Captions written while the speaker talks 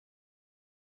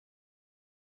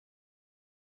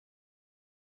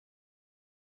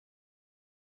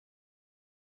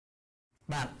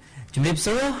បាទជំរាប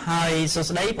សួរហើយសួ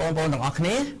ស្តីបងប្អូនទាំងអស់គ្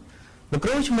នាលោកគ្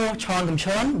រូឈ្មោះឆនកំឈ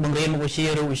នបង្រៀនមុខវិជ្ជា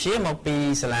រូបវិទ្យាមកពី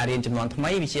សាលារៀនចំនួនថ្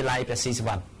មីវិទ្យាល័យព្រះស៊ីសវ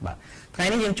ត្តបាទថ្ងៃ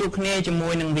នេះយើងជួបគ្នាជាមួ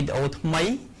យនឹងវីដេអូថ្មី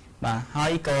បាទហើ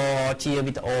យក៏ជា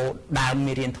វីដេអូដើម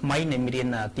មេរៀនថ្មីនៃមេរៀន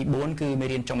ទី4គឺមេ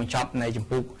រៀនចុងបញ្ចប់នៃចម្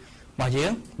ពោះរបស់យើ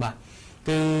ងបាទ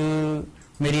គឺ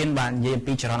មេរៀនបាននិយាយអំ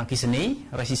ពីចរន្តអគ្គិសនី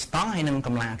resistance ហើយនិងក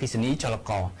ម្លាំងអគ្គិសនីចល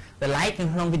ករដែល like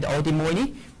ក្នុងវីដេអូទី1នេះ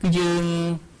គឺយើង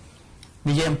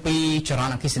និយាយអំពីចរ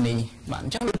ន្តអគ្គិសនីបាទអ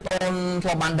ញ្ចឹងបងប្អូនធ្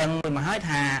លាប់បានដឹងមកហើយ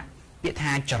ថាពាក្យ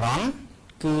ថាចរន្ត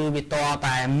គឺវាត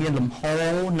តែមានលំហូ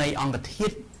រនៃអង្គធា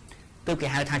តុទៅគេ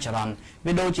ហៅថាចរន្ត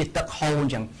វាដូចជាទឹកហូរអ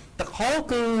ញ្ចឹងទឹកហូរ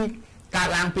គឺកើត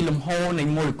ឡើងពីលំហូរនៃ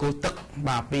ម៉ូលេគុលទឹក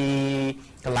បាទពី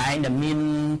កន្លែងដែលមាន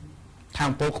ថា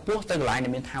មពលខ្ពស់ទៅកន្លែងដែ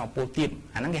លមានថាមពលទាប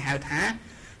អាហ្នឹងគេហៅថា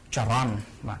ចរន្ត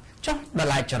បាទចុះដល់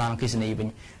ឡែកចរន្តអគ្គិសនីវិញ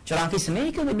ចរន្តអគ្គិសនី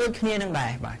គឺវាដូចគ្នានឹងដែ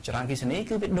របាទចរន្តអគ្គិសនី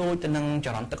គឺវាដូចទៅនឹងច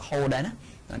រន្តទឹកហូរដែរណា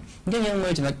អញ្ចឹងយើងមើ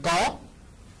លចំណុចក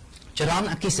ចរន្ត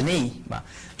អគ្គិសនីបាទ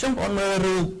ចុះបងប្អូនមើល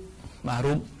រូបបាទ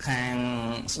រូបខាង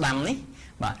ស្ដាំនេះ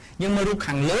បាទយើងមើលរូប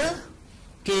ខាងលើ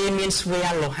គេមានស្វែ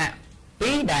លោហៈ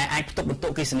ពីរដែលអាចផ្ទុកបន្ទុ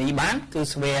កអគ្គិសនីបានគឺ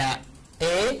ស្វែ A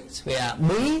ស្វែ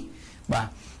B បាទ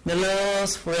នៅលើ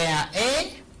ស្វែ A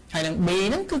ហើយនឹង B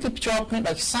ហ្នឹងគឺគេភ្ជាប់គ្នា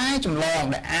ដោយខ្សែចម្លង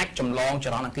ដែលអាចចម្លងច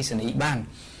រន្តអគ្គិសនីបាន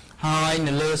ហើយ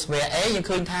នៅលើស្វែ A យើង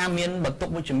ឃើញថាមានបន្ទុក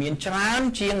វិជ្ជមានច្រើន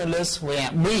ជាងនៅលើស្វែ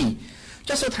B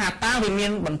ចុះសួរថាតើវាមា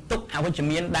នបន្ទុកអវិជ្ជ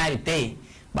មានដែរឬទេ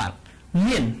បាទ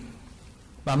មាន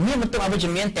បន្ទុកអវិជ្ជ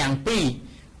មានទាំងពីរ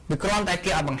វាគ្រាន់តែ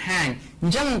គេអត់បង្ហាញអ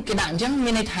ញ្ចឹងគេដាក់អញ្ចឹង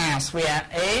មានន័យថាស្វែ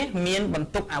A មានបន្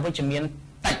ទុកអវិជ្ជមាន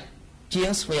តិចជាង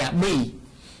ស្វែ B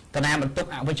តើណាបន្ទុក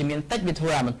អវិជ្ជមានតិចវាធ្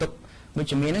វើឲ្យបន្ទុកវិជ្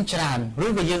ជមាននឹងច្រើនឬ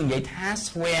ក៏យើងនិយាយថា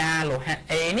ស្វែលោហៈ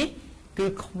A នេះគឺ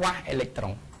ខ្វះអេឡិចត្រូ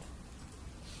ន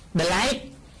ដែលឡែក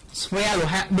ស្វែលោ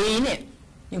ហៈ B នេះ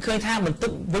យើងឃើញថាបន្ទុ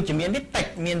កវិជ្ជមាននេះតិច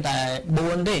មានតែ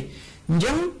4ទេអញ្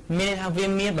ចឹងមានន័យថាវា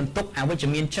មានបន្ទុកអវិជ្ជ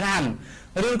មានច្រើន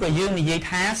ឬក៏យើងនិយាយ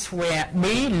ថាស្វែ B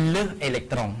លើសអេឡិច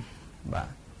ត្រូនបាទ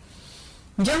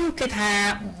អញ្ចឹងគេថា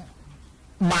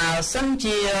បើសិន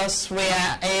ជាស្វែ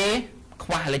A ខ្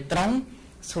វះអេឡិចត្រូន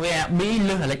ស្វែ B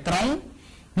លើសអេឡិចត្រូន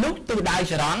នោះទិសដៅ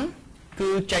ចរន្តគឺ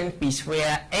ចេញពីស្វែ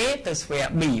A ទៅស្វែ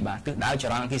B បាទទិសដៅច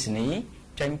រន្តអគ្គិសនី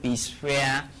ចេញពីស្វែ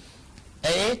A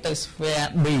ទៅស្វែ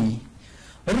B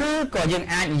ឬក៏យើង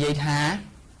អាចនិយាយថា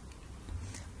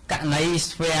ករណី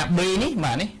ស្វែ B នេះ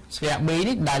បាទនេះស្វែ B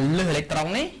នេះដែលលើសអេឡិចត្រូន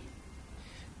នេះ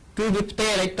គឺវាផ្ទេ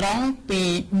រអេឡិចត្រូនពី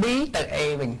B ទៅ A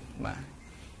វិញបាទ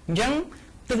អញ្ចឹង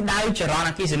ទិសដៅចរន្ត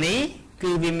អគ្គិសនី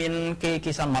គឺវាមាន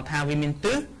គេសន្មតថាវាមាន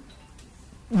ទិស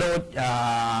ដូច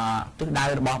ទិសដៅ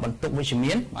របស់បន្ទុកវិជ្ជ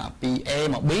មានបាទពី A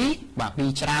មក B បាទពី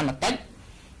ច្រើនមកតិច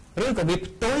ឬក៏វា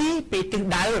ផ្ទុយពីទិស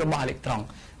ដៅរបស់អេឡិចត្រូន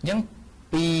អញ្ចឹង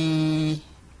ពី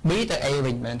B ទៅ A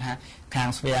វិញមានថាខាង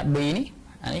ស្វែ B នេះ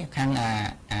អានេះខាង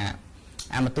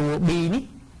អាម៉ាតួ B នេះ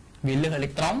វាលើសអេឡិ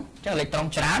ចត្រូនអញ្ចឹងអេឡិចត្រូន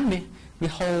ច្រើនវា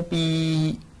ហូរពី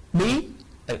B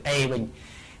ទៅ A វិញ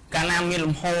កាលណាមាន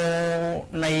លំហូរ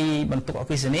នៃបន្ទុកអ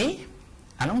គ្គិសនី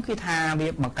អានោះគឺថាវា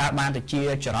បង្កើតបានទៅជា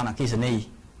ចរន្តអគ្គិសនី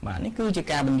បាទនេះគឺជា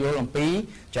ការបញ្យល់អំពី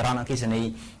ចរន្តអគ្គិសនី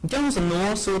អញ្ចឹងសំណួរ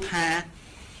សួរថា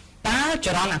តើច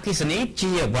រន្តអគ្គិសនី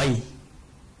ជាអ្វី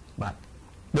បាទ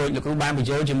ដោយលោកគ្រូបានបញ្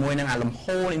យល់ជាមួយនឹងអាលំ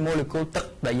ហូរនៃម៉ូលេគុលទឹក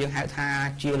ដែលយើងហៅថា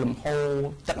ជាលំហូរ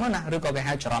ទឹកនោះណាឬក៏គេ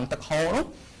ហៅចរន្តទឹកហូរនោះ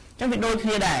អញ្ចឹងវាដូចគ្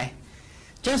នាដែរ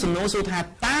អញ្ចឹងសំណួរសួរថា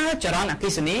តើចរន្តអគ្គិ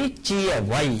សនីជាអ្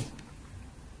វី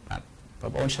បាទប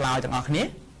ងប្អូនឆ្លើយទាំងអស់គ្នា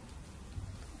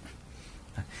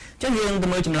អញ្ចឹងយើងទៅ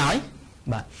មើលចម្លើយ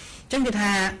បាទអញ្ចឹងគេ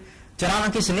ថាចរន្តអ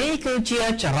គ្គិសនីគឺជា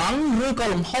ចរន្តឬក៏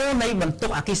លំហូរនៃបន្ទុ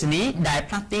កអគ្គិសនីដែល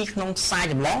ផ្លាស់ទីក្នុងខ្សែ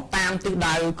ចម្លងតាមទិស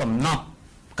ដៅកំណត់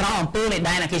ក្រោមអំពើនៃ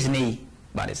ដែនអគ្គិសនី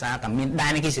បាទដោយសារតែមានដែ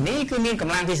នអគ្គិសនីគឺមានក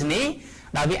ម្លាំងអគ្គិសនី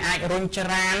ដែលវាអាចរុញច្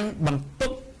រានបន្ទុ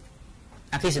ក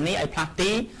អគ្គិសនីឲ្យផ្លាស់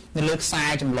ទីនៅលើខ្សែ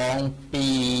ចម្លងពី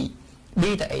B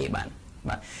ទៅ A បាទ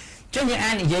អញ្ចឹងយើង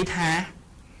អាចនិយាយថា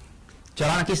ច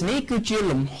រន្តអគ្គិសនីគឺជា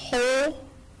លំហូរ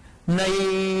នៃ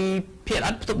ភាគល្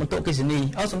អិតផ្ទុកបន្ទុកអគ្គិសនី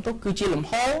សំទុះគឺជាលំ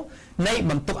ហូរនៃ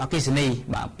បន្ទុកអគ្គិសនី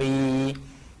បាទពី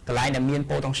កន្លែងដែលមាន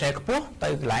ប៉ូតង់សែលខ្ពស់ទៅ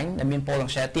កន្លែងដែលមានប៉ូត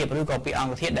ង់សែលទាបឬក៏ពីអ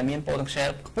ង្គធាតុដែលមានប៉ូតង់សែល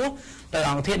ខ្ពស់ទៅ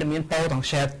អង្គធាតុដែលមានប៉ូតង់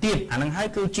សែលទាបអានឹងហើយ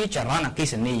គឺជាចរន្តអគ្គិ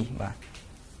សនីបាទ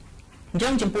អញ្ចឹ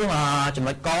ងចំពោះចំ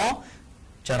ណុចក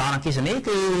ចរន្តអគ្គិសនី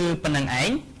គឺប៉ុណ្្នឹងឯ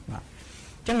ងបាទ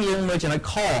អញ្ចឹងយើងមើលចំណុច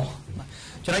ខ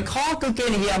ចំណុចខគឺគេ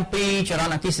និយាយអំពីចរ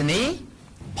ន្តអគ្គិសនី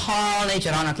ផលនៃច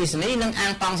រន្តអគ្គិសនីនិងអា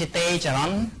ងតង់ស៊ីតេចរ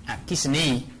ន្តអគ្គិសនី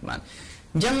បាទ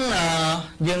អញ្ចឹង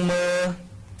យើងមើល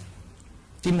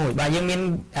ទី1បាទយើងមាន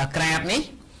ក្រាបនេះ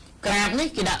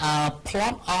គេដាក់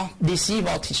plot of DC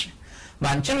voltage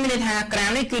បាទអញ្ចឹងមានន័យថាក្រាប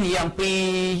នេះគឺនិយាយអំពី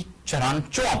ចរន្ត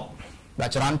ជាប់បាទ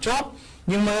ចរន្តជាប់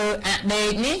យើងមើលអាដេ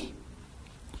កនេះ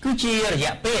គឺជារ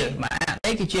យៈពេលបាទអ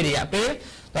នេះគឺជារយៈពេល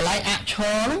តម្លៃអក្ស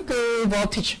រហ្នឹងគឺ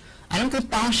voltage អាហ្នឹងគឺ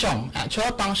តង់សុងអក្សរ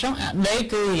តង់សុងអាដេ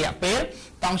គឺរយៈពេល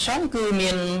តង់សុងគឺ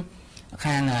មាន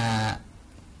ខាង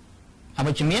អ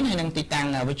វិជ្ជមានហើយនឹងទីតាំង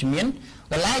អវិជ្ជមាន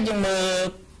តម្លៃយើងមើល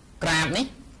ក្រាបនេះ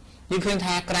យើងឃើញ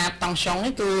ថាក្រាបតង់សុង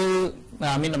នេះគឺ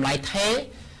មានតម្លៃថេ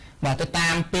បាទទៅតា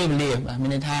មពេលវេលាបាទមា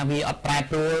នន័យថាវាអត់ប្រែ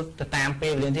ប្រួលទៅតាមពេ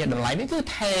លវេលាទេតម្លៃវាគឺ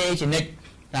ថេជានិច្ច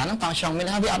តែហ្នឹងតង់សុងមាន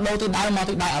ថាវាអត់ដូរទិសដៅមក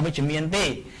ទិសដៅអវិជ្ជមានទេ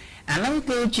អាហ្នឹង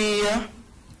គឺជា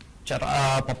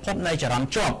ប្រភពនៃចរន្ត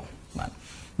ជាប់បាទ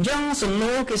អញ្ចឹងសំ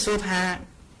ណួរគេសួរថា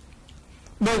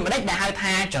ដូចម្ដេចដែលហៅ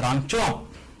ថាចរន្តជាប់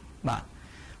បាទ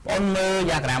បងមើល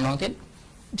យ៉ាក្រាមម្ដងទៀត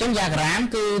អញ្ចឹងយ៉ាក្រាម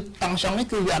គឺតង់សុងនេះ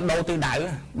គឺវាអត់ដូរទិសដៅ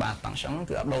បាទតង់សុង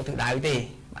គឺអត់ដូរទិសដៅទេ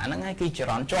បាទហ្នឹងហើយគឺច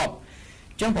រន្តជាប់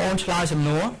អញ្ចឹងបងឆ្លើយសំ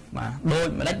ណួរបាទដូច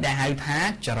ម្ដេចដែលហៅថា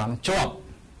ចរន្តជាប់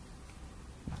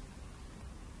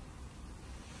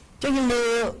អញ្ចឹងយើងមើ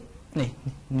លនេះ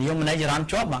និយមន័យចរន្ត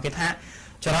ជាប់បាទគេថា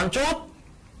ចរន្តជាប់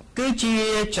គឺជា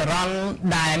ចរន្ត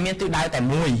ដែលមានទិសដៅតែ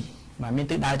មួយបាទមាន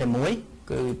ទិសដៅតែមួយ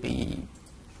គឺពី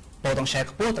ប៉ូតុងសែល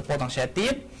ខ្ពស់ទៅប៉ូតុងសែលទា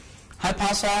បហើយផ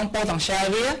លសងប៉ូតុងសែល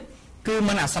វាគឺ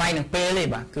មិនអាស្រ័យនឹងពេលទេ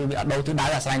បាទគឺវាអត់ដូរទិសដៅ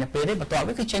អាស្រ័យនឹងពេលទេបន្ទាប់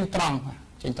វាគឺចេញត្រង់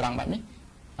បែបនេះ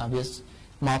បាទវា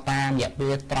មកតាមរយៈពេ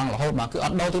លត្រង់រហូតបាទគឺអ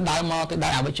ត់ដូរទិសដៅមកទិសដៅ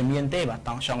អវិជ្ជមានទេបាទត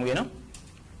ង់សុងវានោះ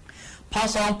ផល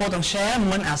សងប៉ូតុងសែល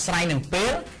មិនអាស្រ័យនឹងពេ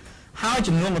លហើយ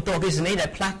ចំនួនបន្ទុកអគ្គិសនីដែល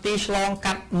ផ្លាស់ទីឆ្លង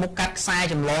កាត់មុខកាត់ខ្សែ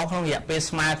ចម្លងក្នុងរយៈពេល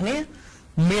ស្មើគ្នា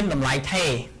មានតម្លៃថេ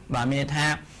បាទមានន័យថា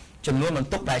ចំនួនបន្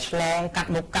ទុកដែលឆ្លងកា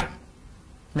ត់មុខកាត់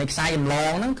នៃខ្សែចម្ល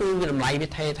ងហ្នឹងគឺវាតម្លៃវា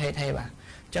ថេបាទ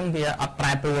អញ្ចឹងវាអត់ប្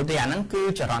រែប្រួលទេអាហ្នឹងគឺ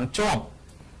ចរន្តជាប់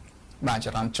បាទច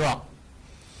រន្តជាប់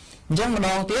អញ្ចឹងម្ដ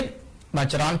ងទៀតបាទ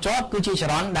ចរន្តជាប់គឺជាច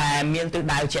រន្តដែលមានទិស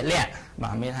ដៅជាក់លាក់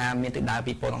បាទមានថាមានទិសដៅ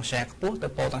ពីប៉ូតុងសែលខ្ពស់ទៅ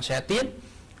ប៉ូតុងសែលទាប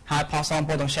ហើយផលសង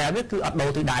ប៉ូតុងសែលវាគឺអត់ដូរ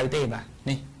ទិសដៅទេបាទ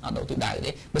នេះអត់ដូរទិសដៅទេ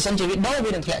បើសិនជាវាដូរ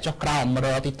វានឹងធ្លាក់ចុះក្រោមរ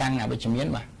កទីតាំងអវិជ្ជមាន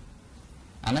បាទ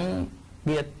អាហ្នឹង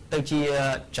វាទៅជា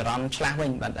ចរន្តឆ្លាស់វិ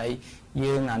ញបាទហើយ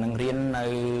យើងអានឹងរៀននៅ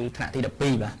ថ្នាក់ទី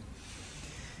12បាទ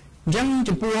អញ្ចឹង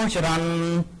ចំពោះចរន្ត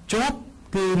ជាប់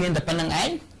គឺមានតែប៉ុណ្្នឹងឯង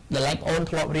ដែលបងប្អូន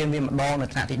ធ្លាប់រៀនវាម្ដងនៅ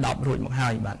ថ្នាក់ទី10រួចមកហើ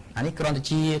យបាទអានេះគ្រាន់តែ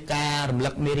ជាការរំលឹ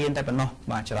កមេរៀនតែប៉ុណ្ណោះ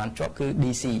បាទចរន្តជាប់គឺ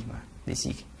DC បាទ DC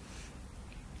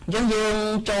អញ្ចឹងយើង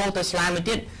ចូលទៅស្លាយមួយ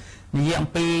ទៀតនិយាយអំ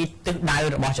ពីទិសដៅ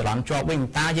របស់ចរន្តជាប់វិញ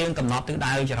តើយើងកំណត់ទិស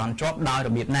ដៅចរន្តជាប់ដោយរ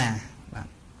បៀបណាបាទ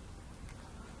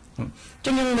អញ្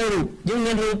ចឹងយើងមើលរូបយើង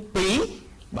មានរូប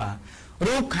2បាទ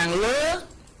រូបខាងលើ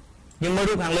យើងមើល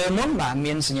រូបខាងលើមុនបាទ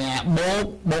មានសញ្ញាបូ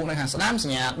កនៅខាងស្ដាំស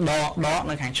ញ្ញាដក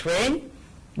នៅខាងឆ្វេង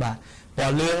បាទព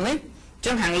ណ៌លឿងនេះអញ្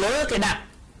ចឹងខាងលើគេដាក់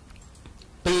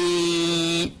ពី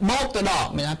បូកទៅដក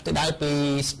មានទិសដៅពី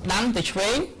ស្ដាំទៅឆ្វេ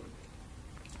ង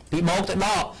ពីបូកទៅដ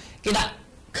កគេដាក់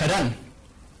current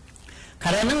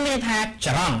ហ្នឹងមានថាច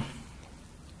រន្ត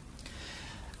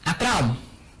អាក្រោម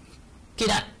គេ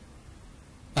ដាក់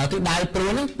ទិសដៅព្រួ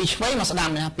យហ្នឹងពីឆ្វេងមកស្ដាំ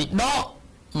ណាពីដក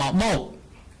មកបូក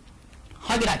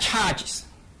ហើយគេដាក់ charges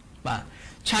បាទ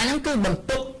charge ហ្នឹងគឺបន្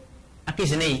ទុកអគ្គិ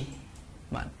សនី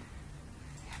បាទ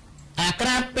អាក្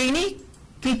រាបពីរនេះ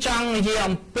គឺចង់និយាយ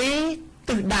អំពី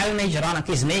ទិសដៅនៃចរន្តអគ្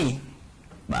គិសនី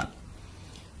បាទ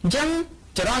អញ្ចឹង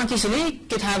ចរន្តអគ្គិសនី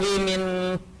គេថាវាមាន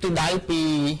ទិសដៅពី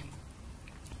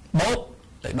បូក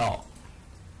ទៅដក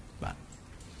បាទ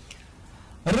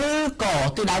ឬក៏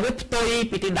ទិសដៅវាផ្ទុយ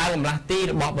ពីទិសដៅកម្រាស់ទី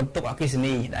របស់បន្ទុកអគ្គិស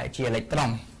នីដែលជាអេឡិចត្រុន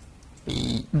ពី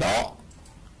ដក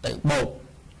ទៅបូក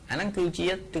អាហ្នឹងគឺជា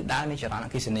ទិសដៅនៃចរន្តអ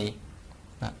គ្គិសនី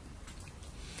បាទ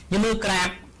យើងមើលក្រាប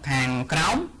ខាងក្រោ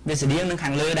មវាស្តៀងនឹងខា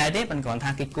ងលើដែរទេប៉ុន្តែគ្រាន់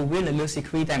ថាគេគូសវានៅលើ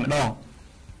sequence តែម្ដង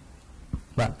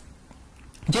បាទ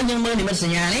អញ្ចឹងយើងមើលនិមិត្តស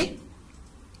ញ្ញានេះ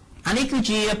អានេះគឺ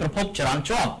ជាប្រភពចរន្ត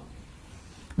ជាប់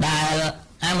ដែល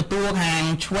អាមតួខាង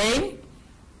ឆ្វេង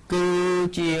គឺ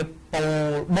ជាប៉ូល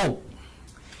បូក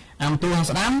អាមតួខាង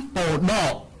ស្ដាំប៉ូលដ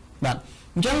កបាទ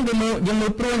អញ្ចឹងយើងមើ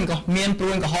លព្រួញក៏មានព្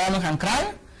រួញក្រហមនៅខាងក្រៅ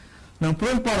និងព្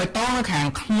រួញពណ៌បៃតងនៅខាង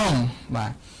ក្នុងបា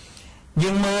ទយើ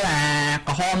ងមើលអា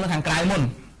ក្រហមនៅខាងក្រៅមុន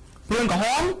ព្រួញក្រហ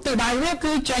មទិសដៅវា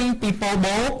គឺចេញពីប៉ូល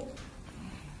បូក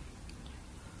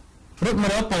រត់មក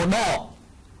រកប៉ូលដក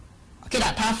គេដា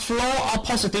ក់ថា flow of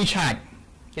positive charge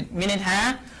គេមានន័យថា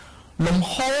លំ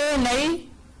ហូរនៃ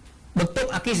បន្ទុក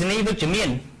អគ្គិសនីវិជ្ជមាន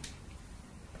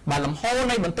បាទលំហូរ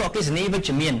នៃបន្ទុកអគ្គិសនីវិជ្ជ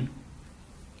មាន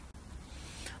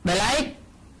ដែលឡែក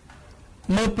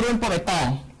មើលព្រួញពណ៌បៃតង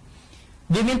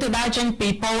វាមានទិសដៅចេញពី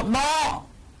ប៉ូលដក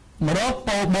មករក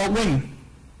ប៉ូលបូកវិញ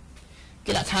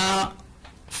គេដាក់ថា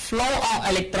flow of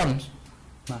electrons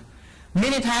បាទមាន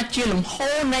ន័យថាជាលំហូ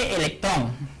រនៃអេឡិចត្រុន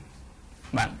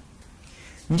បាទ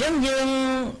អញ្ចឹងយើង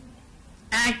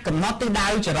អាចកំណត់ទិសដៅ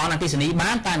ចរន្តអគ្គិសនី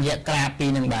បានតាមរយៈក្រាបពីរ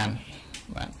នឹងបាន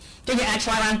បាទអញ្ចឹងយើងអាចឆ្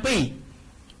លើយបានពីរ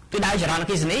ទិសដៅចរន្តអ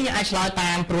គ្គិសនីយើងអាចឆ្លើយ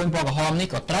តាមព្រួញពណ៌ក្រហមនេះ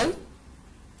ក៏ត្រូវ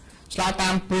ឆ្លើយតា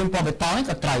មព្រួយពណ៌បៃតងនេះ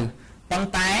ក៏ត្រូវប៉ុន្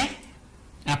តែ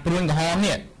អាព្រួយក្រហម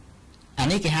នេះអា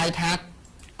នេះគេហៅថា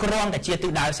គ្រាន់តែជាទិ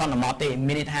សដៅសន្មតទេ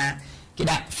មានន័យថាគេ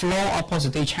ដាក់ flow of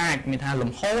positive charge មានថាលំ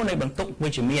ហូរនៃបន្ទុកវិ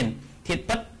ជ្ជមានធាតុ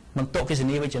ពិតបន្ទុកអគ្គិស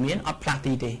នីវិជ្ជមានអត់ផ្លាស់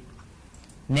ទីទេ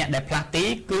អ្នកដែលផ្លាស់ទី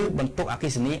គឺបន្ទុកអគ្គិ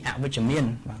សនីអវិជ្ជមាន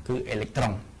បាទគឺអេឡិចត្រូ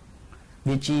ន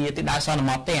វាជាទិសដៅសន្ម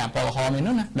តទេអាពណ៌ក្រហមនេះ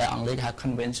ណាដែលអង់គ្លេសហៅ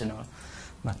conventional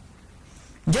បាទ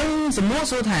អញ្ចឹងសំណួរ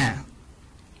សួរថា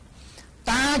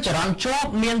តើចរន្តជាប់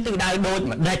មានទិសដៅដូច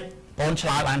ម្ដេចបងឆ្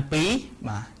លើយបាន2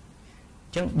បាទ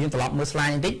អញ្ចឹងយើងត្រឡប់មើល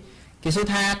slide បន្តិចគេសួរ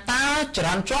ថាតើចរ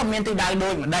ន្តជាប់មានទិសដៅដូ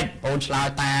ចម្ដេចបងឆ្លើយ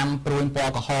តាមព្រួយព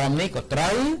ណ៌ក្រហមនេះក៏ត្រូ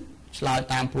វឆ្លើយ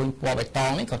តាមព្រួយពណ៌បៃត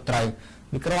ងនេះក៏ត្រូវ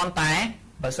វាគ្រាន់តែ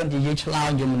បើសិនជាយើងឆ្លើយ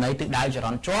យមន័យទិសដៅចរ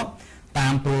ន្តជាប់តា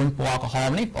មព្រួយពណ៌ក្រហម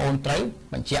នេះបងត្រូវ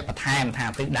បញ្ជាក់បន្ថែមថា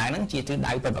ទិសដៅហ្នឹងជាទិស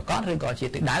ដៅពិតប្រាកដឬក៏ជា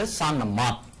ទិសដៅសន្មតបា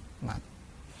ទ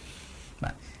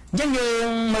អញ្ចឹងយើង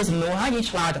មើលសំណួរហើយយើង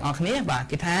ឆ្លើយទាំងអស់គ្នាបាទ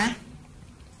គេថា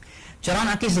ចរន្ត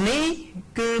អគ្គិសនី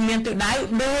គឺមានទិសដៅ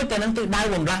ដូចទៅនឹងទិសដៅ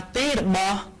បំលាស់ទីរប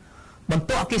ស់បន្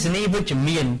ទុកអគ្គិសនីវិជ្ជ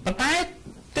មានប៉ុន្តែ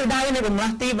ទិសដៅនៃបំលា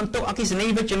ស់ទីបន្ទុកអគ្គិសនី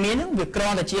វិជ្ជមានហ្នឹងវាគ្រា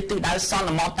ន់តែជាទិសដៅស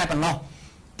ន្មតតែប៉ុណ្ណោះ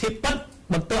ធាតុពិត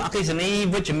បន្ទុកអគ្គិសនី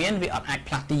វិជ្ជមានវាអត់អាច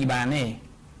ផ្លាស់ទីបានទេ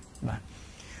បាទ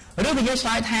ឬក៏យើងឆ្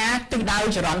លើយថាទិសដៅ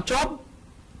ចរន្តជាប់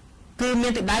គឺមា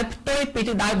នទិសដៅផ្ទុយពី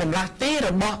ទិសដៅបំលាស់ទីរ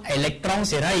បស់អេឡិចត្រូន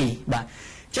សេរីបាទ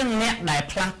ចឹងអ្នកដែល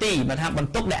ផ្លាស់ទីបើថាប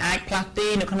ន្ទុកដែលអាចផ្លាស់ទី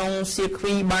នៅក្នុងសៀគ្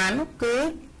វីបាននោះគឺ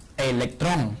អេឡិចត្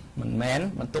រូនមិនមែន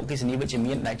បន្ទុកអគ្គិសនីវិជ្ជ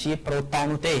មានដែលជាប្រូតូន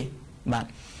នោះទេបាទ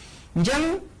អញ្ចឹង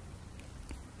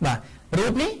បាទរូ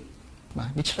បនេះបាទ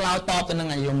វាឆ្លើយតបទៅនឹង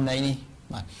អាយមន័យនេះ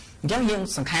បាទអញ្ចឹងយើង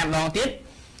សង្ខេបម្ដងទៀត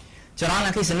ចរន្ត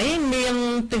អគ្គិសនីមាន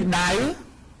ទិសដៅ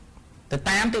ទៅ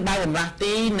តាមទិសដៅបំលាស់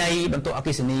ទីនៃបន្ទុកអគ្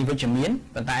គិសនីវិជ្ជមាន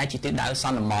ប៉ុន្តែជាទិសដៅស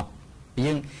ន្មត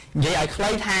យើងនិយាយឲ្យខ្លី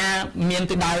ថាមាន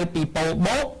ទិសដៅពីប៉ូល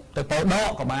បូកទៅប៉ូលដក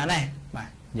ក៏បានដែរបាទ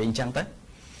និយាយអញ្ចឹងទៅ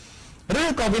ឬ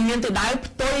ក៏វាមានទិសដៅ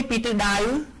ផ្ទុយពីទិសដៅ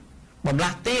បំលា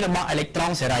ស់ទីរបស់អេឡិចត្រូ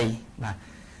នសេរីបា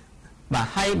ទ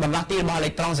ហើយបំលាស់ទីរបស់អេឡិ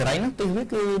ចត្រូនសេរីហ្នឹងទិសវា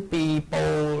គឺពីប៉ូ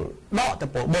លដកទៅ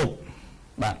ប៉ូលបូក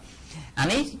បាទអា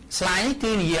នេះ slide នេះ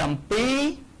គឺនិយាយអំពី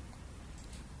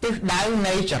ទិសដៅ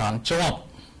នៃចរន្តជាប់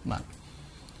បាទ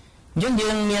អញ្ចឹងយើ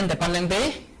ងមានតែប៉ុណ្្នឹងទេ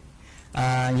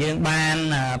យើងបាន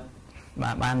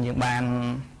យើងបាន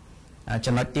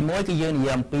ចំណុចទី1គឺយើងនិយា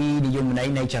យអំពីនិយមន័យ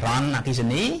នៃចរន្តអគ្គិស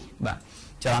នីបាទ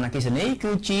ចរន្តអគ្គិសនី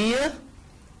គឺជា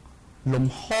លំ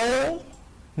ហូរ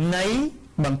នៃ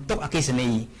បន្ទុកអគ្គិសនី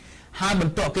ហើយប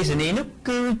ន្ទុកអគ្គិសនីនោះ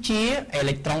គឺជាអេ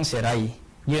ឡិចត្រូនសេរី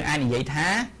យើងអាចនិយាយថា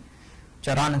ច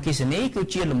រន្តអគ្គិសនីគឺ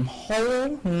ជាលំហូរ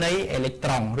នៃអេឡិចត្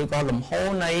រូនឬក៏លំហូរ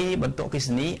នៃបន្ទុកអគ្គិស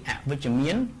នីអវិជ្ជ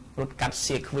មានរត់កាត់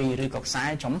សៀគ្វីឬក៏ខ្សែ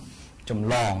ចម្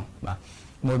លងបាទ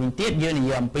មួយវិញទៀតយើងនិ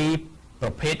យាយអំពីប្រ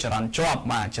ភេទចរន្តជាប់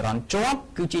បាទចរន្តជាប់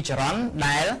គឺជាចរន្ត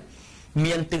ដែល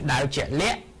មានទិសដៅជាក់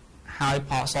លាក់ហើយ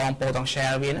ផសងប៉ូតុងសិយ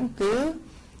លវាហ្នឹងគឺ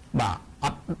បាទអ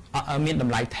ត់មានត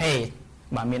ម្លៃថេរ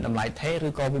បាទមានតម្លៃថេរឬ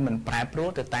ក៏វាមិនប្រែប្រួល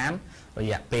ទៅតាមរ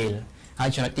យៈពេលហើយ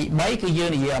ចំណុចទី3គឺយើង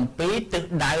និយាយអំពីទិស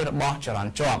ដៅរបស់ចរ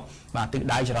ន្តជាប់បាទទិស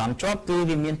ដៅចរន្តជាប់គឺ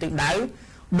វាមានទិសដៅ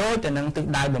ដូចទៅនឹងទិស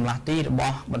ដៅបំលាស់ទីរប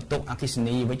ស់បន្ទុកអគ្គិស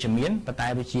នីវិជ្ជមានប៉ុន្តែ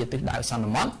វាជាទិសដៅស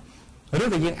ន្មតឬ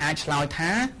ក៏យើងអាចឆ្លើយ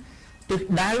ថាទិស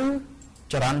ដៅ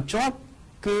ចរន្តជាប់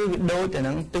គឺវាដូចទៅ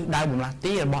នឹងទិសដៅបំលាស់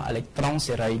ទីរបស់អេឡិចត្រូន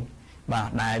សេរីបាទ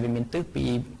ដែលវាមានទិសពី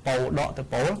ប៉ូលដកទៅ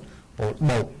ប៉ូល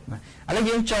បូកបាទឥឡូវ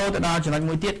យើងចូលទៅដល់ចំណុច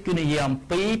មួយទៀតគឺនិយាយអំ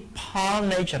ពីផល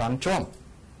នៃចរន្តជាប់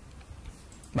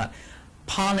បាទ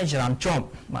ផលនៃចរន្តជាប់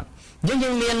បាទយើ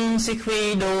ងមានស៊ីគ្វី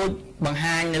ដូចបង្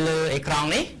ហាញនៅលើអេក្រង់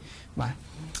នេះបាទ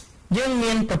យើង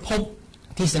មានប្រភព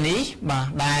អគ្គិសនីបាទ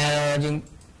ដែលយើង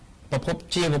ប្រភព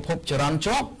ជាប្រភពចរន្ត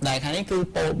ជាប់ដែលខាងនេះគឺ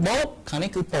ប៉ូលបូកខាងនេះ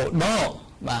គឺប៉ូលដក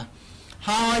បាទ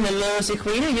ហើយនៅលើស៊ីគ្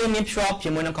វីនេះយើងមានភ្ជាប់ជា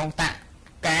មួយនឹងកុងតាក់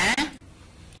ការ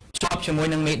ភ្ជាប់ជាមួយ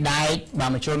នឹងមេដែកបាទ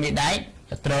មកចូលមេដែក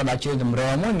ទៅត្រូវដល់ជើងតម្រ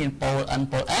មួយមានប៉ូល N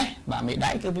ប៉ូល S បាទមេដែ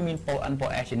កគឺវាមានប៉ូល N ប៉ូល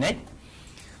S ជានិច្ច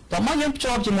តោះមកយើងភ្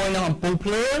ជាប់ជាមួយនឹងអំពូល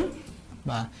ភ្លើង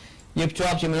បាទយើងភ្ជា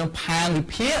ប់ជាមួយនឹងផាងវិ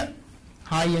ភាគ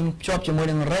ហើយយើងភ្ជាប់ជាមួយ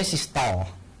នឹង resistor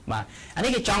បាទអា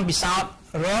នេះគេចង់ពិសោធន៍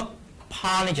រកផ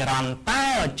លនៃចរន្តតើ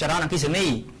ចរន្តអគ្គិសនី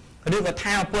ឬក៏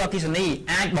ថាមពលអគ្គិសនី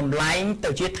អាចបំលែងទៅ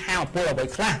ជាថាមពលអ្វី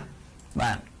ខ្លះ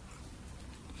បាទ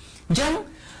អញ្ចឹង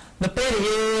នៅពេលដែល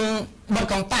យើងបិទ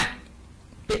កុងតាក់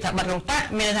ពាក្យថាបិទកុងតាក់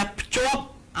មានន័យថាភ្ជាប់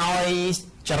ឲ្យ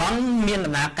ចរន្តមាន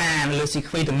ដំណើរការលើស៊ី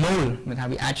គ្វីទាំងមូលមានថា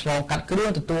វាអាចឆ្លងកាត់គ្រឿង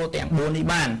ទទួលទាំង4នេះ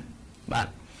បានបាទ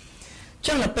អញ្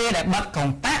ចឹងនៅពេលដែលបិទកុង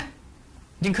តាក់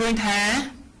យើងឃើញថា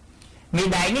មេ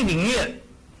ដែកនេះវាងាក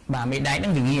បាទមេដែកហ្នឹ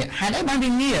ងវាងាកហេតុអីបាន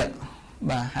វាងាក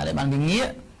បាទហេតុអីបានវាងាក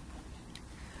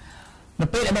នៅ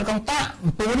ពេលដែលបិទកុងតាក់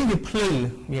អំពូលនេះវាភ្លឺ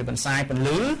វាបន្សាយពន្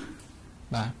លឺ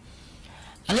បាទ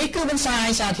អានេះគឺបន្សាយ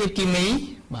សារធាតុគីមី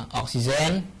បាទអុកស៊ីហ្សែ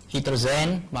ន hydrogen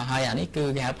បាទហើយអានេះគឺ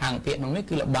គេហៅផាំងពាក្យក្នុងនេះ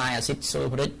គឺលបាយអាស៊ីតស៊ូ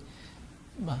ហ្វូរិក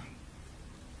បាទ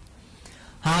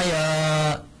ហើយ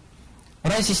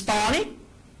resistor នេះ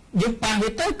យើងប៉ះវា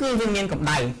ទៅគឺវាមានកម្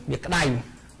ដៅវាក្ដៅ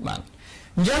បាទ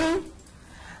អញ្ចឹង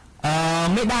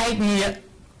មេដែកវា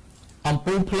អំ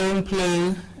ពូលភ្លើងភ្លឺ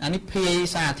អានេះភាយ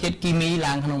សារធាតុគីមី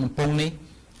ឡើងក្នុងបំពង់នេះ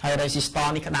ហើយ resistor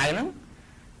នេះក្ដៅហ្នឹង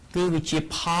គឺវាជា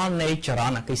ផលនៃចរ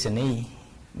ន្តអគ្គិសនី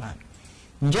បាទ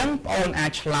អញ្ចឹងបងអូនអា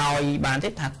ចឆ្លើយបានទេ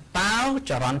ថាតើ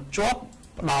ចរន្តជាប់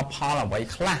ផ្ដល់ផលអ្វី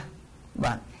ខ្លះ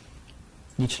បាទ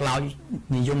និយាយឆ្លើយ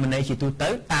និយមន័យជាទូទៅ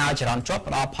តើចរន្តជាប់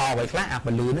ផ្ដល់ផលអ្វីខ្លះអាព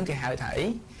លឺហ្នឹងគេហៅថាអី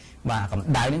បាទកម្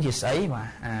ដៅហ្នឹងជាស្អីបាទ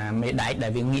អាមេដែកដែ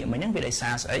លវាងាកមិញហ្នឹងវាដោយសា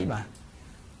រស្អីបាទ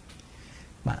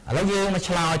ឥឡូវយើងមក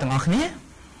ឆ្លើយទាំងអស់គ្នា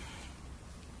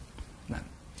បាទ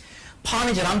ផល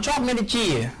នៃចរន្តជាប់មានដូចជា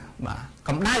បាទ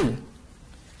កម្ដៅ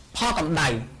ផលកម្ដៅ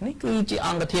នេះគឺជាអ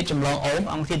ង្គធាតុចម្លងអូម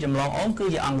អង្គធាតុចម្លងអូមគឺ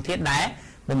ជាអង្គធាតុដែល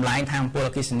បំលែងថាមពល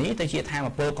អគ្គិសនីទៅជាថាម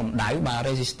ពលកម្ដៅបាទ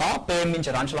resistor ពេលមានច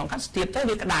រន្តឆ្លងកាត់ស្ទាបទៅ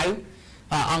វាក្ដៅ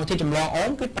អង្គធាតុចម្លងអូ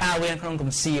មគឺប្រើវាក្នុង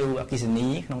កំសៀវអគ្គិសនី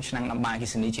ក្នុងឆ្នាំងដំបាយអគ្គិ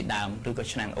សនីជាដើមឬក៏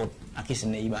ឆ្នាំងអ៊ុតអគ្គិស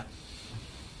នីបាទ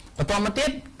បន្តមកទៀត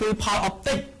គឺផលអុប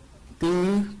ទិកគឺ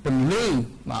ពន្លឺ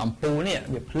បាទអំពូលនេះ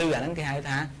វាភ្លឺអាហ្នឹងគេហៅ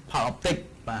ថាផលអុបទិក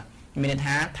បាទមានន័យ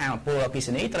ថាថាមពលអគ្គិស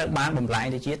នីត្រូវបានបំលែង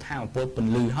ទៅជាថាមពលព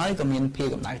ន្លឺហើយក៏មានភាយ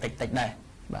កម្ដៅតិចៗដែរ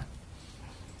បាទ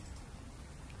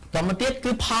បន្តមកទៀត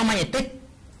គឺផលម៉ាញ៉េទិក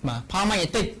បាទផលម៉ាញ៉េ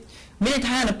ទិកមានន័យ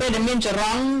ថានៅពេលដែលមានចរ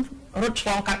ន្តរត់ឆ្ល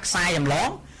ងកាត់ខ្សែចម្លង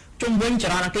ជុំវិញច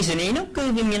រន្តអគ្គិសនីនោះគឺ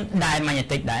វាមានដែនម៉ាញ៉េ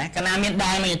ទិកដែរកាលណាមាន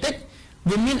ដែនម៉ាញ៉េទិក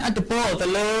វាមានឥទ្ធិពលទៅ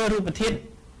លើរូបធាតុ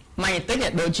ម៉ាញ៉េទិក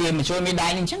ដូចជាមជ្ឈមមានដែ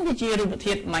នអញ្ចឹងវាជារូប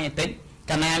ធាតុម៉ាញ៉េទិក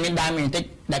កាលណាមានដែនម៉ាញ៉េទិក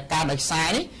ដែលកើតដោយខ្សែ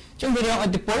នេះអញ្ចឹងវារងឥ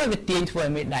ទ្ធិពលវាទាញធ្វើឲ្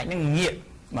យមេដែកហ្នឹងងាក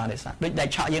បាទដោយសារដូចដែក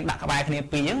ឆក់យើងដាក់ក្បែរគ្នា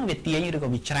ពីរអញ្ចឹងវាទាញឬក៏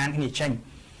វាច្រានគ្នាចេញ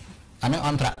អាហ្នឹងអ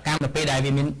ន្តរកម្មទៅពេលដែល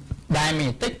វាមានដែនម៉ា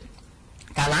ញ៉េទិក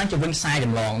កាលឡើងជុំវិញខ្សែច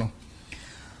ម្លងនោះ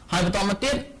ហើយបន្តមក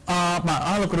ទៀតបាទ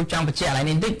លោកគ្រូចង់បញ្ជាក់ឡើង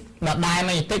នេះបន្តិចបាទដែន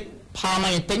ម៉ាញ៉េទិកផលម៉ា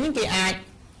ញ៉េទិកនេះគេអាច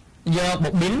យកប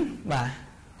ប៊ីនបាទ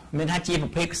មានថាជាប្រ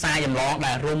ភេទខ្សែចម្លង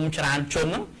ដែលរុំច្រើនជុំ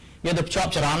ហ្នឹងយកទៅភ្ជាប់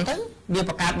ចរន្តទៅវា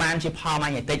បង្កើតបានជាផលម៉ា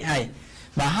ញ៉េទិកហើយ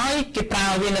បាទហើយគេប្រើ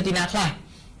វានៅទីណាខ្លះ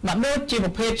បាទដូចជាប្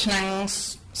រភេទឆ្នាំង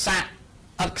សាក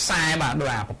អត់ខ្សែបាទដូច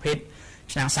អាប្រភេទ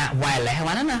ឆ្នាំងសាក wireless ហ្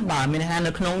នឹងណាបាទមានថា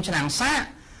នៅក្នុងឆ្នាំងសាក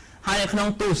ហើយនៅក្នុង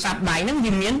ទូរស័ព្ទដៃហ្នឹង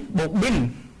វាមានបប៊ីន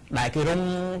ដែលគេរុំ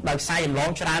ដោយខ្សែចម្លង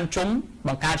ច្រើនជុំប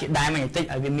ង្កើតជាដែនម៉ាញ៉េទិក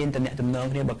ឲ្យវាមានតំណែង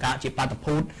គ្នាបង្កើតជាបាតុ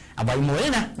ភូតអ្វីមួយ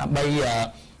ណាដើម្បី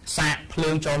សាកភ្លើ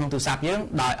ងចូលក្នុងទូរស័ព្ទយើង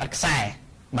ដោយអត់ខ្សែ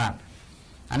បាទ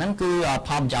អាហ្នឹងគឺផ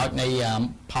លប្រយោជន៍នៃ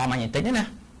ផលម៉ាញ៉េទិកណា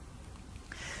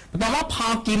បន្តមកផ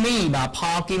លគីមីបាទផ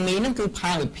លគីមីហ្នឹងគឺផ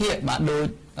លវិភាគបាទដូច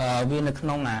វានៅក្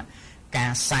នុងកា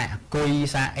រសាកគុយ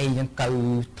សាកអីចឹងកៅ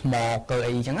ថ្មកៅ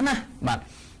អីចឹងណាបាទ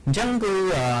អញ្ចឹងគឺ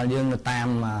យើងនៅតាម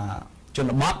ជ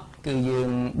នបទគឺយើង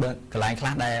បើកន្លែងខ្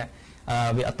លះដែល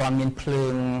វាអត់ទាន់មានភ្លើ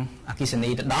ងអគ្គិសនី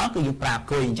ទៅដល់គឺយើងប្រើ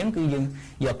គុយអញ្ចឹងគឺយើង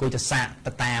យកគុយទៅសាក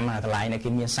ទៅតាមកន្លែងដែលគេ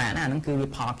មានសាកណាអាហ្នឹងគឺវា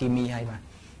ផលគីមីហើយបាទ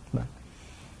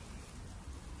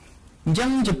អញ្ចឹង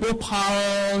ចំពោះផល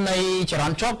នៃចរ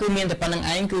ន្តជាប់គឺមានតែប៉ុណ្្នឹង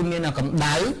ឯងគឺមានកម្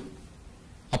ដៅ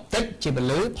អុបទិកជាព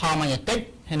លឺផលម៉ាញ៉េទិក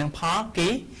ហើយនិងផល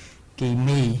គី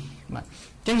មីបាទ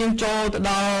អញ្ចឹងយើងចូលទៅ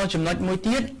ដល់ចំណុចមួយ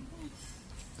ទៀត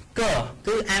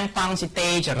គឺអាំងតង់ស៊ីតេ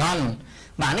ចរន្ត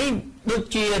បាទនេះដូច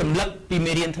ជារំលឹកពី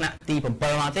មេរៀនថ្នាក់ទី7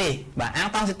មកទេបាទអាំង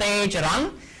តង់ស៊ីតេចរន្ត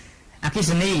អគ្គិ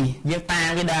សនីយើងតាំង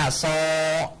វាដោយអក្សរ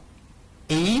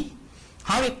E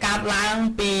ហើយវាកើតឡើង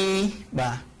ពី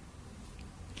បាទ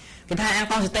គេថាអាំង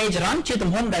តង់ស៊ីតេចរន្តជា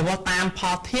ទំហំដែលវាស់តាមផ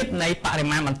លធៀបនៃបរិ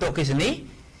មាណបន្ទុកអគ្គិសនី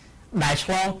ដែលឆ្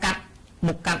លងកាត់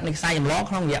មុខកាត់នៃខ្សែចម្លង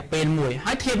ក្នុងរយៈពេលមួយ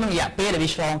ហើយធៀបនឹងរយៈពេលដែលវា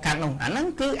ឆ្លងកាត់នោះអាហ្នឹង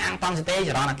គឺអាំងតង់ស៊ីតេច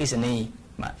រន្តអគ្គិសនី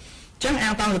បាទអញ្ចឹង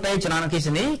អាំងតង់ស៊ីតេចរន្តអគ្គិស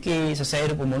នីគេសរសេរ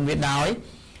រូបមន្តវាដោយ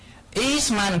E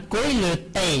ស្មើនឹងគុយលើ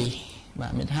T បា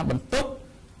ទមានថាបន្ទុក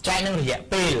ចែកនឹងរយៈ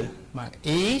ពេលបាទ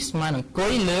E ស្មើនឹងគុ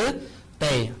យលើ T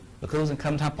លោកគ្រូសង្ឃឹ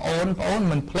មថាបងអូន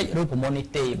មិនភ្លេចរូបមន្តនេះ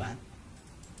ទេបាទ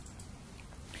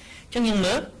អញ្ចឹងយើង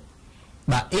មើល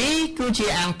បាទ E គឺជា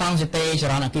អាំងតង់ស៊ីតេច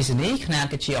រន្តអគ្គិសនីຂະຫນາດ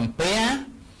គឺជាអំពែ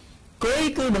គុយ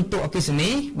គឺបន្ទុកអគ្គិសនី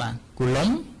បាទគូឡុំ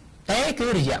T គឺ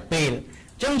រយៈពេល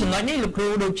អញ្ចឹងចំណុចនេះលោកគ្រូ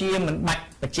ដូចជាមិនបាច់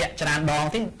បញ្ជាក់ច្រើនដង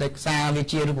ទេដោយសារវា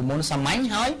ជារូបមន្តសាមញ្ញ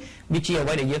ហើយវាជាអ្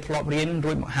វីដែលយើងធ្លាប់រៀន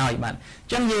រួចមកហើយបាទអ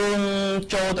ញ្ចឹងយើង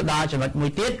ចូលទៅដល់ចំណុចមួ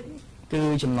យទៀតគឺ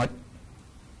ចំណុច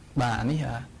បាទនេះ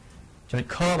ចំណុច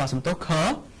ខបាទសំទោសខ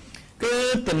គឺ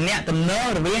ទំនាក់ទំនង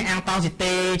រវាងអាំងតង់ស៊ី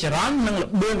តេចរន្តនិងល្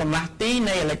បឿនបន្លាស់ទី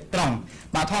នៃអេឡិចត្រុង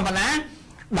បាទធម្មតា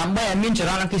ដើម្បីឲ្យមានច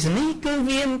រន្តអគ្គិសនីគឺ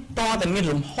វាតតែមាន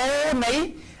លំហូរនៃ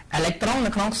អេឡិចត្រុងនៅ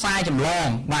ក្នុងខ្សែចម្លង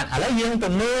បាទឥឡូវយើងទៅ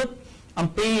មើលអំ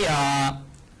ពី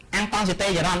អាំងតង់ស៊ីតេ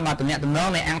ចរន្តបាទទំនាក់ទំនង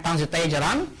នៃអាំងតង់ស៊ីតេចរ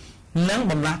ន្ត nâng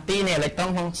bầm lá tí này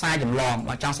electron không sai chấm lòn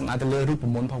và trong sản phẩm từ lưới rút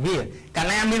bầm môn phong vi cả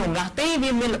nam miên bầm lá tí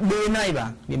viên miên là bươn này và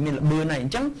viên miên là bươn này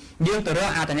chẳng dương từ đó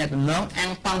à tại nhà từ nó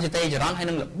ăn tăng tê cho đó hay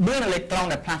nâng là bươn electron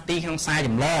để plastic không sai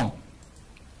chấm lòn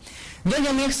dương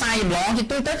dương miên sai chấm lòn thì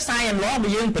tôi tất sai chấm lòn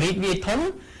bây dương bị vi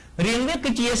thống riêng viết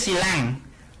cái chia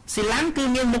xì láng cứ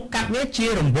miên một cặp viết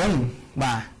chia đồng vùng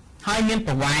và hai miên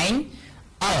của vải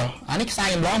anh ấy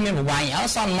sai chấm lòn miên của vải ở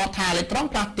son một thà electron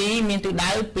plastic miên từ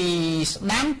đáy bị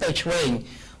đám từ chuồng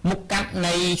một cặp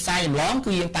này sai chấm lòn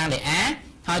cứ dương ta để á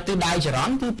hai từ đáy cho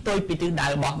rón cứ tôi bị từ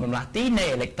đáy bỏ một loạt tí này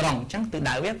electron chẳng từ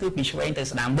đáy viết cứ bị chuồng từ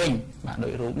đám bình và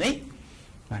đội rụp đấy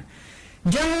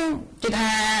dân chúng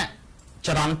ta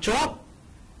cho rón chốt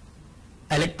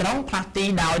electron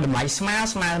plastic đào đầm lại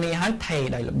smart này hết thề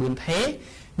đây là buồn thế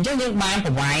chứ những bạn của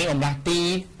vài ông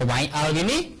plastic của vài ở cái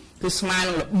ní cứ smart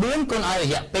là bốn con ở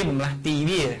dạng p bằng plastic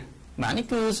đi mà ní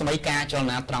cứ mấy ca cho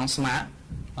là tròn smart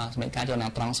và mấy ca cho là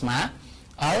tròn smart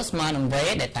ở smart đồng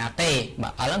vé để tả tê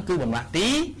mà ở nó cứ bằng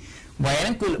plastic vé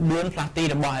nó cứ bốn plastic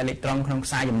là bỏ electron không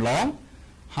sai dùm lón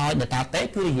hỏi để tả tê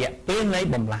cứ dạng p lấy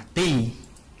bằng plastic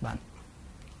bạn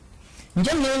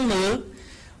rất nhiều nữa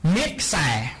miết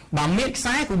xài và miết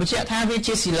xài của chị tha vi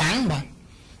chia xì lắng bạn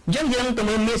rất dân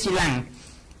từ miết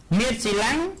xì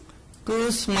lắng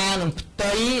cứ smart đồng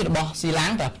tây bỏ xì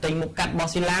lắng và tây một cắt bỏ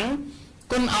xì lắng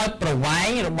con ai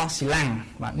provide rồi bỏ xì lắng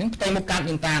và những tây một cắt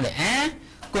chúng ta để á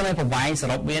con ai provide sẽ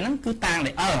đọc biến cứ tăng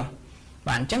để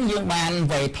bạn chẳng dương bàn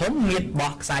về thống miết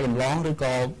bỏ xài dùm lón rồi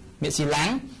có miết xì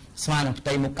lắng smart đồng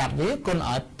tây một cắt với con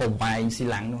ai provide xì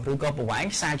lắng rồi có provide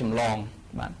sai dùm lon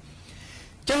bạn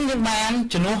trong những bạn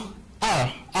cho nó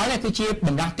ở đây cứ chia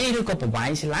bằng đá tí rồi có bộ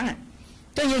vải xí lắng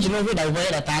tất nhiên cho nó với đầu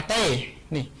về là tà tê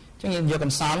nè trong những giờ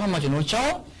cần sáng mà cho nó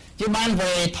chó chứ ban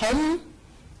về thống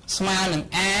smart nâng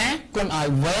á con ở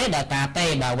với là tà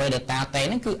tê bảo về là tà tê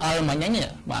nó cứ mà nhánh nhỉ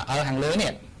mà ở hàng lưới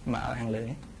nè mà ở hàng lưới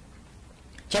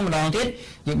trong một đoạn tiết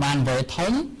dự bàn về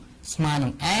thống smart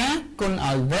nâng á con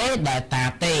ở với là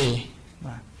tà tê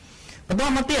và đó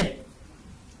một tiết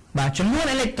và chúng muốn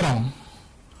electron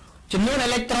chúng muốn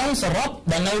electron sẽ rót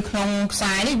để nơi không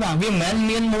sai đấy và viên mệnh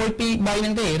miên môi pi bay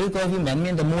năng thế rồi coi viên mệnh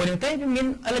miên từ môi năng thế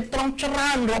miên electron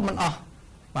tràn rót mình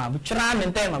và bị tràn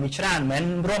miên thế mà bị tràn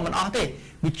mệnh rót mình thế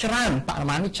bị tràn bạn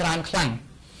mà bị tràn khăng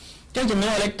cho chúng muốn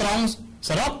electron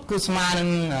sẽ rót cứ smart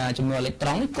nên chúng muốn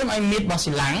electron con ai miết bao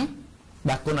xì lắng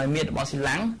và con ai miết bao xì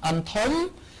lắng ăn thống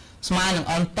smart nên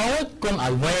ăn tốt con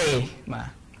ở về mà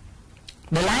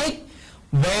để lấy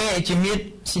về chỉ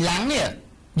miết xì lắng nhỉ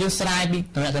dương sai bị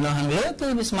tụi nó hàng lứa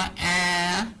cứ biết mà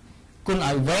con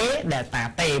ở vé để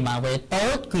tả tề mà về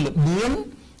tốt cứ lực bướm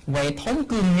về thống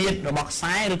cứ miệt rồi bọc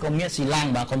sai rồi còn miệt xì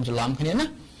lăng và còn chỉ làm cái đó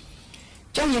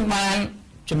trong những bạn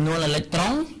chùm luôn là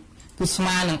electron cứ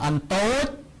smart năng ăn tốt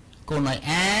con này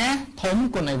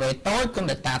thống con này về tốt con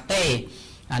để tả tề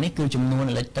anh ấy cứ chùm luôn là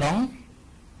electron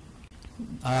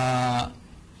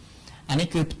anh ấy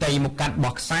cứ tây một cắt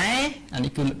bọc sai anh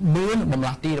ấy cứ bướm bằng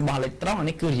lạc ti bằng electron anh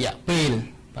ấy cứ dạng pil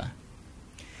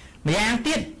bây giờ ăn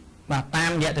tiết và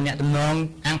tam vậy từ nhẹ từ nông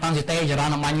ăn tăng gì tê giờ đó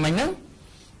làm anh mình nữa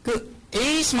cứ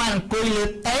ý smart cùi lừa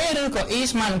té rồi có ý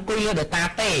smart cùi lừa để ta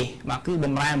tê mà cứ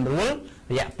bầm ra bầm rúa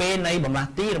dạ p này bầm lạc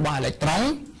tí rồi bỏ lại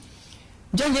trống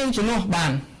chứ dương chỉ nuôi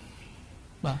bàn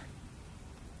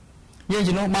dương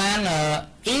chỉ nuôi bàn là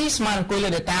ý smart cùi lừa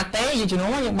để ta té dương chỉ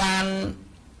nuôi những bàn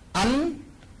ấn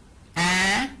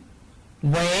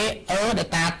về để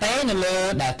ta té nó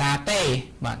lừa để ta tê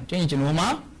bạn chứ dương chỉ nuôi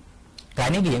mất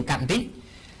cái này điện cạnh tí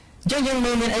chứ nhưng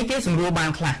mình ấy cái sừng rùa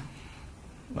bàn là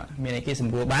mình ấy cái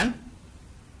sừng rùa bán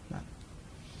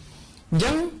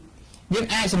nhưng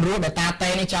ai sừng rùa để ta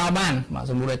tê này cho bán mà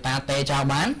sừng rùa để ta tê cho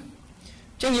bán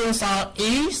chứ nhưng sao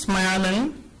ý smart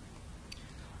nứng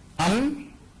ấn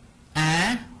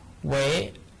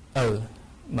về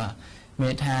mà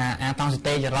mình thà tăng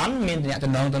tê cho rắn mình nhận từ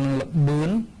đầu từ lực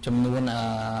bướn chấm luôn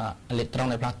electron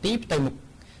này plastic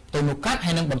từ một cắt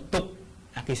hay nâng bật tục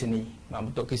cái gì mà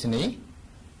một cái gì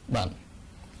bạn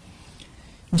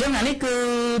chẳng hạn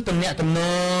cứ từng nhẹ từng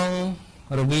nương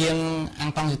rồi viên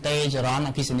ăn tăng tê cho đó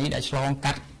là cái gì đã cho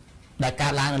cắt đại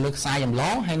ca là lực sai dầm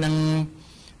ló hay nâng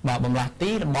bảo bằng lạc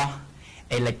tí là bỏ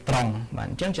electron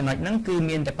bạn chẳng cho nó cứ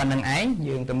miên tại phần năng ái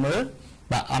dương từ mới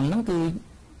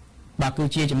bà cứ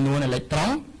chia chùm nuôi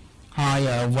electron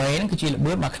hồi về nó cứ chia là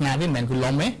bước bà khna với mình cứ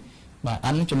lông ấy bà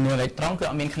ăn chùm nuôi electron cứ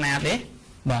ở miên khna đấy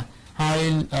bà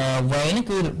hai về nó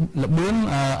cứ là bướm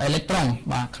electron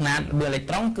và khna bướm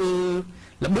electron cứ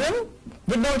là bướm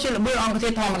với đôi trên là bướm on có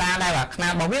thể thò mà đây là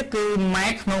khna bảo biết cứ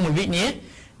máy không một vị nhé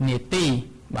nhiệt tì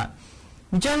bạn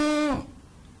chân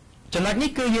cho nó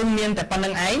nhích cứ dương miên tại phần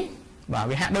năng ấy và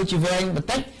vì hạ đôi chỉ về anh bật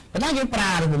tích ប៉ុន្តែយើងប្រើ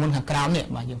រូបមន្តខាងក្រោមនេះ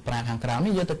បាទយើងប្រើខាងក្រោម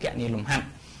នេះយកទៅគណនាលំហាត់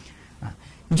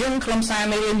យើងខ្លឹមសារ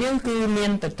មេរៀនយើងគឺមា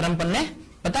នតែត្រឹមប៉ុណ្ណេះ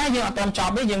ប៉ុន្តែយើងអត់ទាន់ច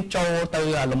ប់ទេយើងចូលទៅ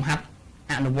លំហាត់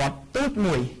អនុវត្តទូច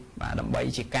មួយបាទដើម្បី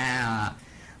ជាការ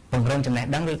ពង្រឹងចំណេះ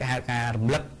ដឹងឬក៏ហៅការរំ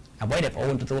លឹកអ្វីដែលបងប្អូ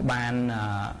នទទួលបាន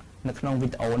នៅក្នុងវី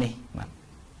ដេអូនេះបាទ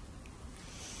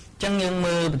អញ្ចឹងយើង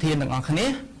មើលប្រធានទាំងអស់គ្នា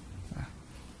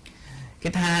គេ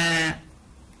ថា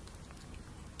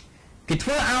គេធ្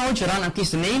វើឲ្យចរន្តអគ្គិ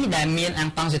សនីដែលមានអាំ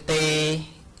ងតង់ស៊ីតេ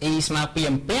E ស្មើ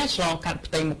2 ampere ឆ្លងកាត់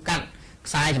ផ្ទៃមុខកាត់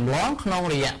ខ្សែចម្លងក្នុង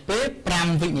រយៈពេល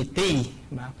5វិនាទី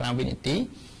បាទ5វិនាទី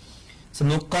សំ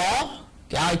ណួរក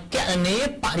គេឲ្យគណនា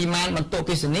បរិមាណបន្ទុកអ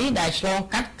គ្គិសនីដែលឆ្លង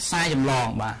កាត់ខ្សែចម្លង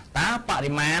បាទតើប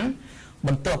រិមាណប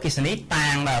ន្ទុកអគ្គិសនី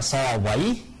តាំងដោយអក្សរអ្វី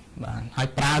បាទហើយ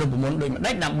ប្រើរូបមន្តដូចម្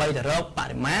ដេចដើម្បីទៅរកប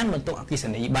រិមាណបន្ទុកអគ្គិស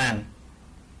នីបាន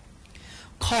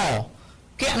ខ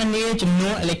គណនាចំនួ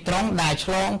នអេឡិចត្រូនដែល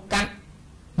ឆ្លងកាត់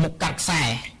មុខកាត់ខ្សែ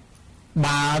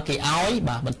បើគេឲ្យ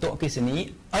បាទបន្ទុកអគ្គិសនី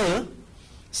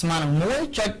ស្មើនឹង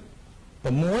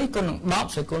 1.6 គុណនឹង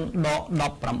10សេគុណដ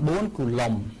ក19 គូ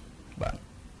ឡុំបាទ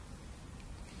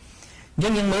យើ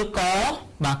ងមើលក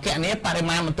បាទគណនាបរិ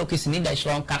មាណបន្ទុកអគ្គិសនីដែលឆ្ល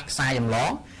ងកាត់ខ្សែចម្ល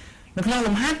ងនៅក្នុង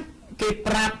លំហាត់គេ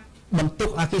ប្រាប់បន្ទុក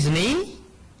អគ្គិសនី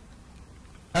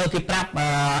គេប្រាប់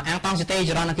អាំងតង់ស៊ីតេ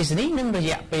ចរន្តអគ្គិសនីនិងរ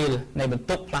យៈពេលនៃបន្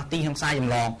ទុកផ្លាស់ទីក្នុងខ្សែច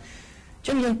ម្លងអញ្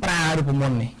ចឹងយើងប្រើរូបម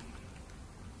ន្តនេះ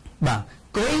បាទ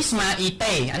គុយស្មើ E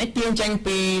តេអានេះទាញចេញ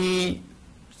ពី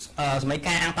សមី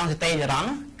ការអាំងតង់ស៊ីតេចរន្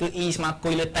តគឺ E ស្មើគុ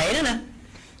យលើតេណា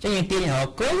អញ្ចឹងយើងទាញរក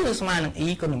គុយគឺស្មើនឹង E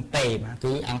គុណនឹងតេបាទ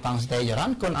គឺអាំងតង់ស៊ីតេចរ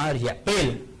ន្តគុណឲ្យរយៈពេល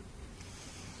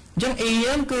អញ្ចឹង E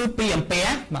យើងគឺ2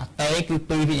 ampere បាទតេគឺ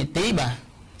2វិនាទីបាទ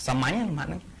សាមញ្ញលំហាត់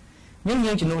ហ្នឹង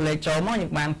យើងចំនួនលេខចូលមកយើ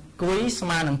ងបានគុយស្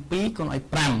មើនឹង2គុណឲ្យ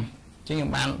5អញ្ចឹងយើង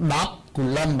បាន10គូ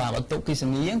ឡុំបាទបន្ទុកអគ្គិស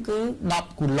នីយើងគឺ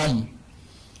10គូឡុំ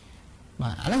បា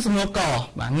ទអាហ្នឹងសំណួរក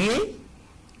បាទងាយ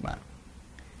បាទ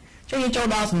អញ្ចឹងយើងចូល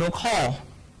ដល់សំណួរខ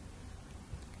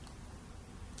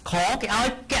គេឲ្យ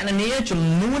គណនាចំ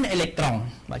នួនអេឡិចត្រូន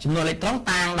បាទចំនួនអេឡិចត្រូន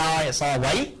តាំងដោយអក្សរអ្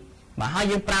វីបាទហើយ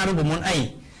យើងប្រើរូបមន្តអី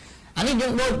អានេះយើ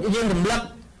ងរំលឹក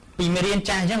ពីមេរៀន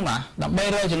ចាស់អញ្ចឹងបាទដើម្បី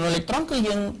រកចំនួនអេឡិចត្រូនគឺ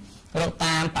យើងរក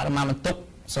តាមបរិមាណបន្ទុក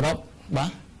សរុបបា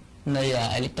ទនៃ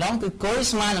អេឡិចត្រូនគឺគុយ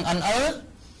ស្មើនឹង NE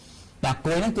បាទ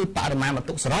គុយហ្នឹងគឺបរិមាណបន្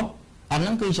ទុកសរុប N ហ្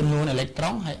នឹងគឺចំនួនអេឡិចត្រូ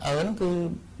នហើយ E ហ្នឹងគឺ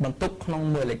បន្ទុកក្នុង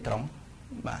1អេឡិចត្រូន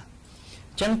បាទ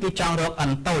អញ្ចឹងគឺចង់រក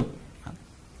N តូច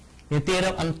យើងទារ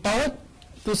ក N តូច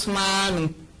គឺស្មើនឹង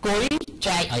គុយ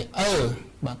ចែកឲ្យ E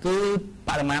បាទគឺប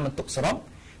រិមាណបន្ទុកសរុប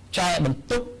ចែកបន្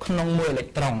ទុកក្នុង1អេឡិច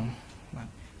ត្រូនបាទ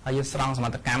ហើយយើងស្រង់សម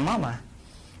ត្ថកម្មមកបាទ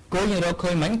គុយយើងរកឃើ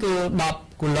ញមិញគឺ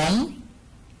10គូឡុំ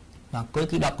បាទគុយ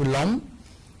គឺ10គូឡុំ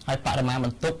ហើយបរិមាណប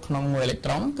ន្ទុកក្នុង1អេឡិច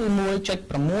ត្រូនគឺ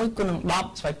 1.6 គុណនឹង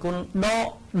10ស្វ័យគុណដក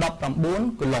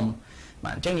19គូឡុំ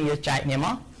បាទអញ្ចឹងយើងចែកនេះម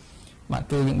កបាទ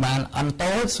គឺយើងបាន N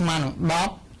តូចស្មើនឹង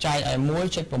10ចែកឲ្យ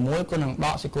 1.6 គុណនឹងដ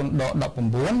កសេគុណដក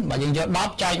19បាទយើងយក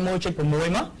10ចែក 1.6 ម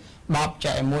ក10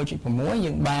ចែកឲ្យ 1.6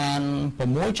 យើងបាន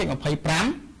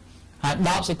 6.25 ហើយ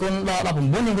10សេគុណដក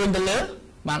19យើងវិញទៅលើ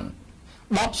បាន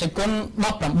10សេគុណ19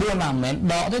បាទមិនមែន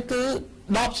ដកទេគឺ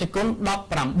10សេគុណ19បា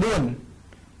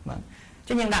ទអញ្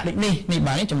ចឹងយើងដាក់ដូចនេះ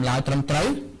បាទនេះចម្លើយត្រឹមត្រូវ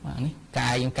បាទនេះ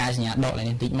យើងកាយសញ្ញាដកឡើង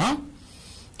នេះបន្តិចមក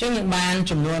អញ្ចឹងយើងបាន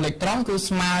ចំនួនអេឡិចត្រូនគឺ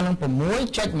ស្មើនឹង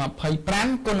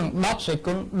 6.25 គុណនឹង10សេ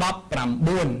គុណ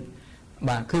19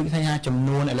បាទគឺឃើញថាចំ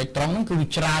នួនអេឡិចត្រូនហ្នឹងគឺវា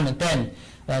ច្រើនមែនទែន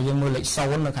យើងមើលលេខ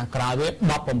0នៅខាងក្រៅវា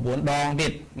19ដងទៀ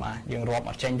តបាទយើងរាប់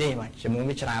អត់ចេញទេបាទចំនួន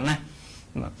វាច្រើនណាស់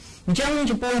អញ្ចឹង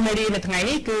ចំពោះមេរៀននៅថ្ងៃ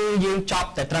នេះគឺយើងចប់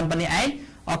តែត្រឹមប៉ុណ្្នេះឯង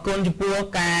អរគុណចំពោះ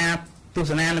ការទស្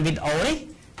សនានៅវីដេអូនេះ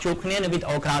ជួបគ្នានៅវីដេ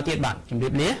អូក្រោយទៀតបាទជម្រា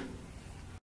បលា